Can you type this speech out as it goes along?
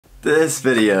This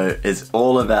video is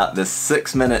all about the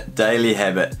 6-minute daily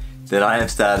habit that I have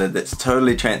started that's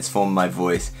totally transformed my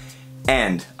voice,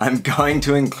 and I'm going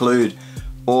to include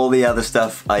all the other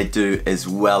stuff I do as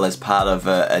well as part of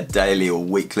a daily or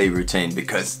weekly routine,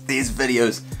 because these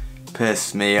videos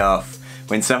piss me off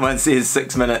when someone says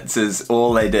 6 minutes is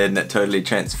all they did and it totally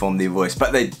transformed their voice,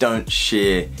 but they don't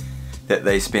share that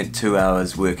they spent 2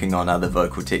 hours working on other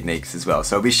vocal techniques as well.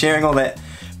 So I'll be sharing all that,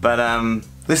 but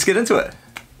let's get into it.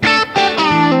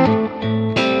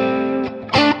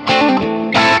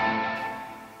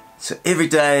 So every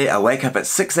day I wake up at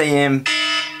 6 AM.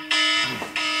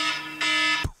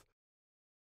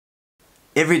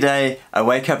 Every day I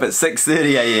wake up at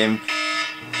 6:30 AM.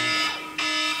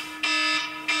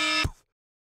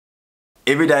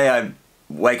 Every day I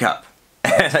wake up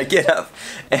and I get up,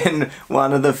 and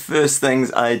one of the first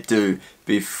things I do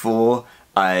before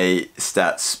I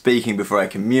start speaking, before I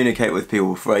communicate with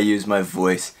people, before I use my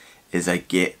voice, is I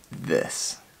get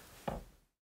this.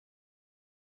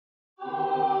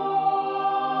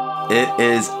 It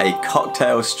is a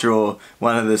cocktail straw,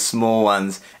 one of the small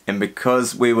ones, and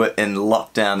because we were in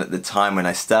lockdown at the time when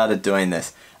I started doing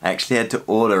this, I actually had to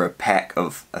order a pack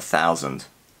of 1,000.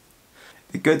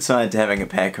 The good side to having a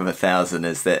pack of 1,000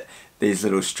 is that these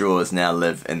little straws now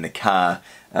live in the car,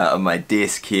 on my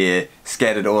desk here,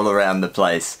 scattered all around the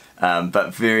place,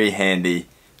 but very handy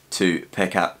to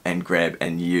pick up and grab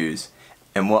and use.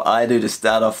 And what I do to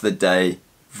start off the day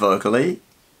vocally,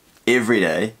 every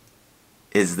day,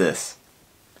 is this.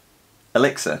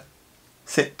 Alexa,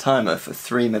 set timer for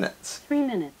 3 minutes. 3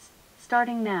 minutes,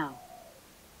 starting now.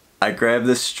 I grab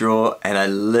the straw and I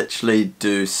literally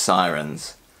do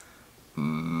sirens.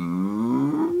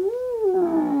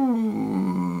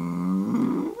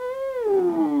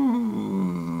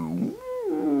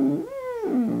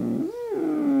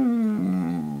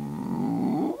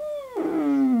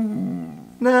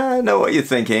 Nah, I know what you're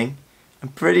thinking. I'm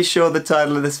pretty sure the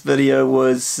title of this video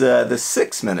was the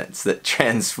 6 minutes that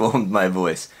transformed my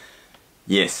voice.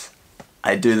 Yes,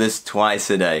 I do this twice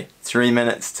a day. 3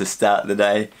 minutes to start the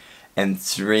day and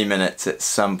 3 minutes at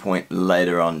some point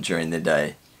later on during the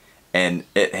day. And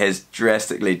it has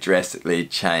drastically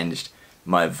changed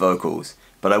my vocals.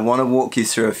 But I want to walk you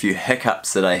through a few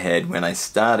hiccups that I had when I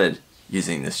started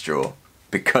using the straw.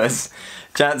 Because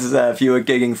chances are, if you were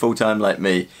gigging full-time like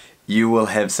me, you will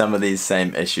have some of these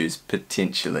same issues,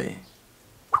 potentially.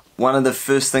 One of the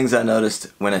first things I noticed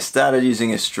when I started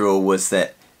using a straw was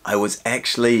that I was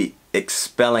actually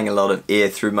expelling a lot of air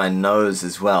through my nose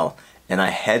as well. And I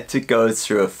had to go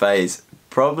through a phase,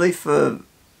 probably for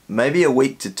maybe a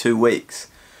week to 2 weeks,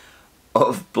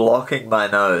 of blocking my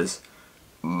nose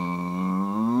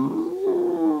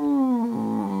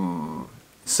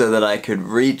so that I could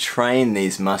retrain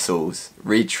these muscles,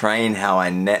 retrain how I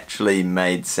naturally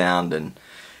made sound and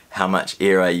how much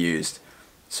air I used,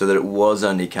 so that it was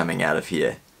only coming out of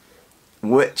here,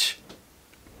 which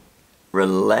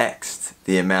relaxed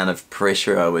the amount of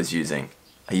pressure I was using.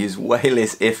 I used way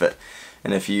less effort,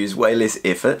 and if you use way less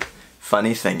effort,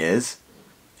 funny thing is,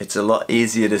 it's a lot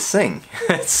easier to sing.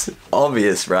 It's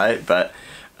obvious, right? But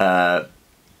I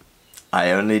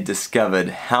only discovered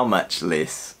how much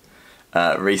less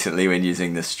recently when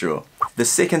using this straw. The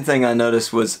second thing I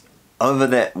noticed was over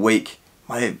that week,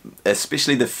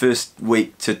 especially the first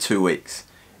week to 2 weeks,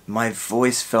 my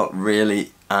voice felt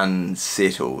really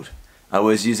unsettled. I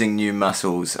was using new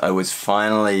muscles. I was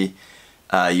finally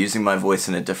using my voice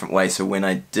in a different way, so when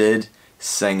I did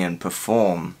sing and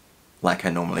perform like I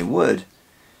normally would,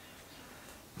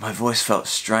 my voice felt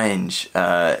strange.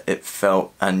 It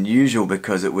felt unusual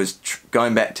because it was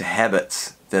going back to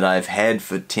habits that I've had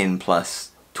for 10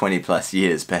 plus, 20 plus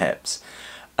years perhaps.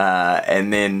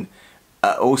 And then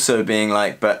also being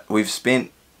like, but we've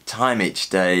spent time each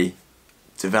day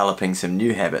developing some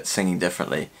new habits, singing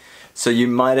differently. So you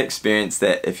might experience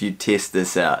that if you test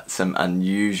this out, some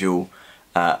unusual,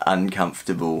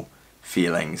 uncomfortable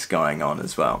feelings going on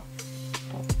as well.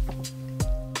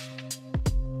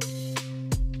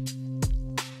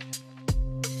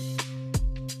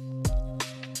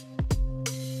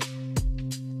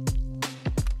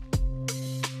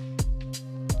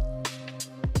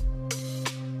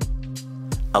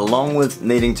 Along with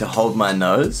needing to hold my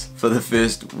nose for the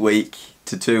first week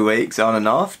to 2 weeks on and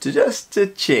off just to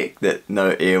check that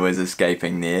no air was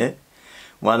escaping there,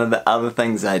 one of the other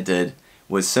things I did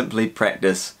was simply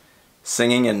practice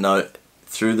singing a note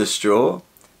through the straw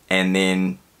and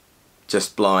then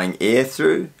just blowing air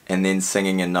through and then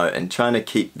singing a note and trying to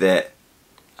keep that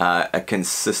a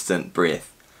consistent breath.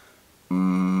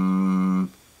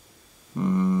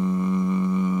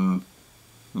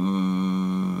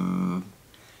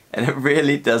 and it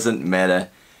really doesn't matter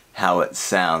how it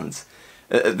sounds.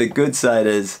 The good side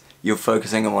is you're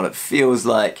focusing on what it feels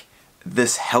like.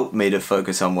 This helped me to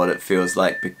focus on what it feels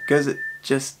like because it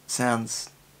just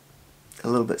sounds a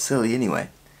little bit silly anyway.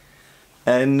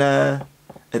 And at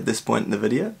this point in the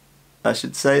video, I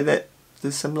should say that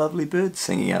there's some lovely birds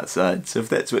singing outside, so if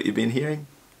that's what you've been hearing,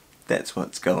 that's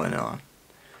what's going on.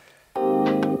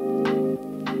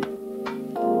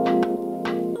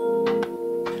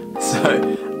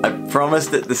 So, I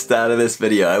promised at the start of this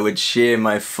video I would share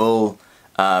my full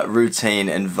routine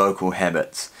and vocal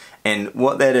habits. And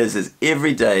what that is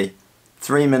every day,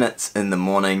 3 minutes in the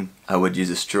morning I would use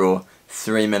a straw,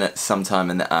 3 minutes sometime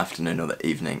in the afternoon or the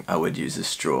evening I would use a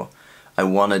straw. I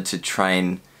wanted to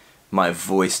train my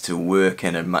voice to work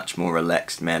in a much more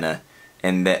relaxed manner,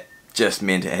 and that just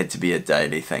meant it had to be a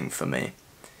daily thing for me.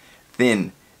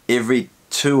 Then every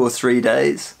 2 or 3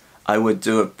 days I would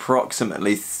do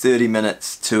approximately 30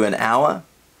 minutes to an hour,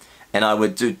 and I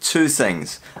would do two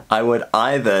things. I would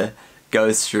either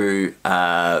go through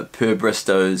Per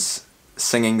Bristow's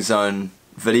Singing Zone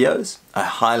videos. I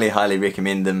highly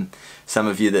recommend them. Some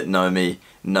of you that know me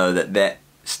know that that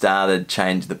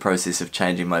changed the process of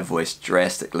changing my voice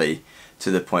drastically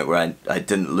to the point where I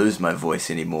didn't lose my voice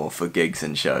anymore for gigs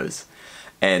and shows.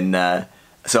 And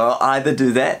so I'll either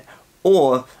do that,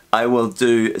 or I will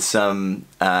do some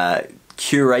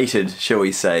curated, shall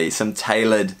we say, some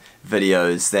tailored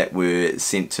videos that were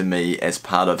sent to me as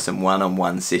part of some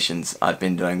one-on-one sessions I've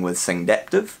been doing with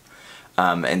Singdaptive.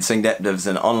 And Singdaptive's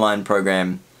an online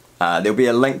program. There'll be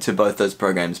a link to both those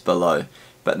programs below,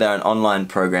 but they're an online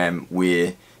program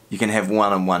where you can have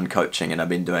one-on-one coaching, and I've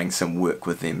been doing some work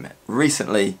with them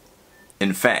recently.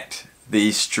 In fact,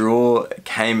 the straw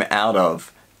came out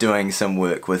of doing some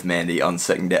work with Mandy on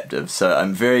Singdaptive, so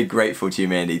I'm very grateful to you,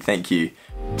 Mandy. Thank you.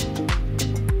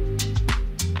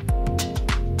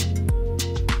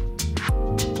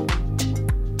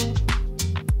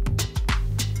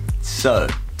 So,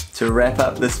 to wrap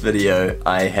up this video,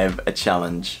 I have a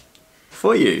challenge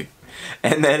for you,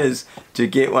 and that is to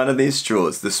get one of these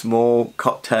straws, the small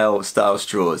cocktail style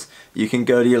straws. You can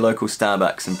go to your local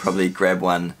Starbucks and probably grab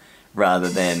one rather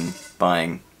than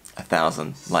buying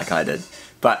 1,000 like I did.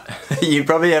 But you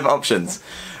probably have options.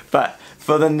 But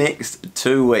for the next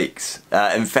 2 weeks,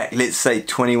 in fact let's say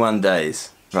 21 days,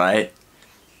 right?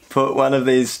 Put one of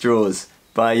these straws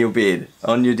by your bed,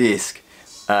 on your desk,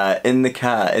 in the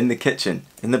car, in the kitchen,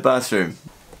 in the bathroom.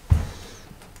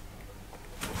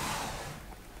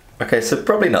 Okay, so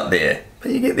probably not there,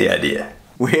 but you get the idea.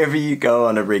 Wherever you go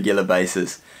on a regular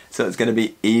basis, so it's going to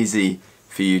be easy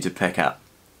for you to pick up.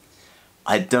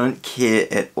 I don't care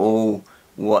at all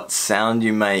what sound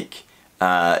you make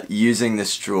using the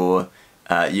straw.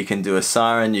 You can do a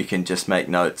siren, you can just make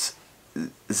notes.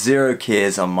 Zero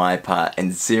cares on my part,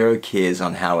 and zero cares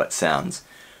on how it sounds.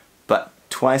 But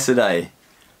twice a day,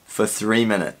 for 3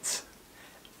 minutes,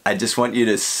 I just want you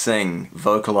to sing,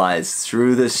 vocalize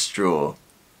through this straw.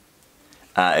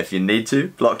 If you need to,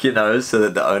 block your nose so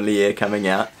that the only air coming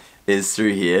out is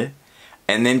through here.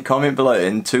 And then comment below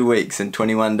in 2 weeks, in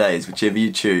 21 days, whichever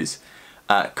you choose.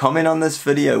 Comment on this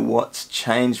video what's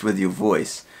changed with your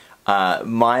voice.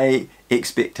 My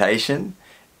expectation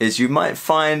is you might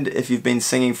find, if you've been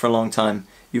singing for a long time,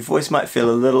 your voice might feel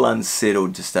a little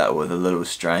unsettled to start with, a little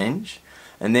strange.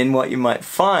 And then what you might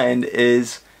find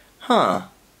is,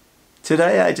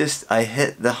 today I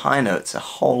hit the high notes a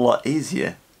whole lot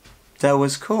easier. That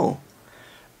was cool.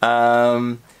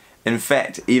 In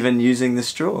fact, even using the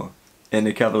straw in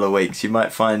a couple of weeks, you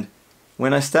might find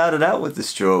when I started out with the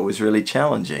straw it was really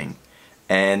challenging,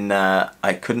 and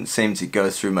I couldn't seem to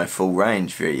go through my full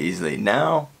range very easily.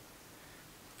 Now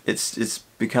it's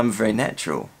become very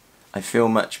natural. I feel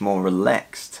much more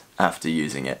relaxed after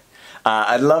using it.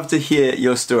 I'd love to hear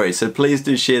your stories, so please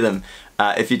do share them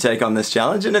if you take on this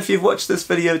challenge. And if you've watched this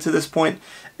video to this point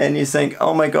and you think,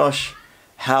 oh my gosh,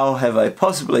 how have I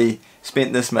possibly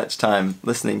spent this much time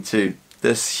listening to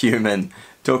this human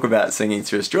talk about singing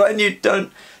through a straw, and you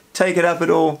don't take it up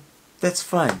at all, that's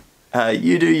fine.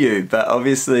 You do you, but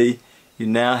obviously you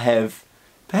now have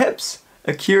perhaps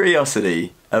a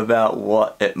curiosity about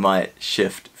what it might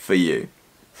shift for you.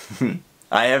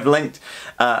 I have linked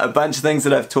a bunch of things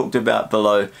that I've talked about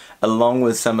below, along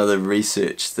with some of the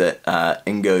research that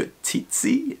Ingo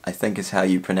Titze, I think is how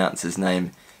you pronounce his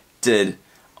name, did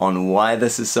on why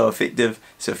this is so effective.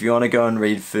 So if you want to go and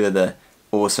read further,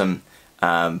 awesome.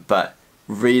 But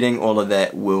reading all of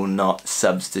that will not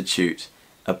substitute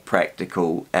a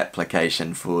practical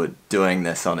application for doing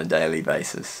this on a daily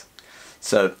basis.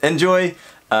 So enjoy,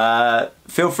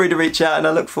 feel free to reach out, and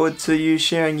I look forward to you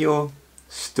sharing your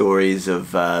stories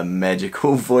of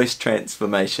magical voice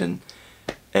transformation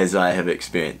as I have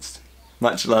experienced.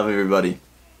 Much love, everybody.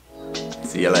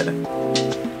 See you later.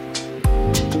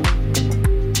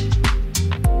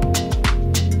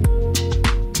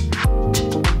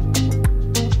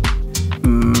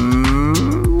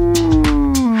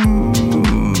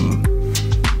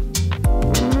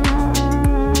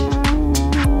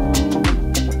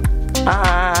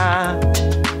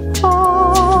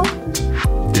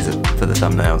 These are for the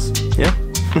thumbnails,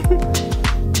 yeah?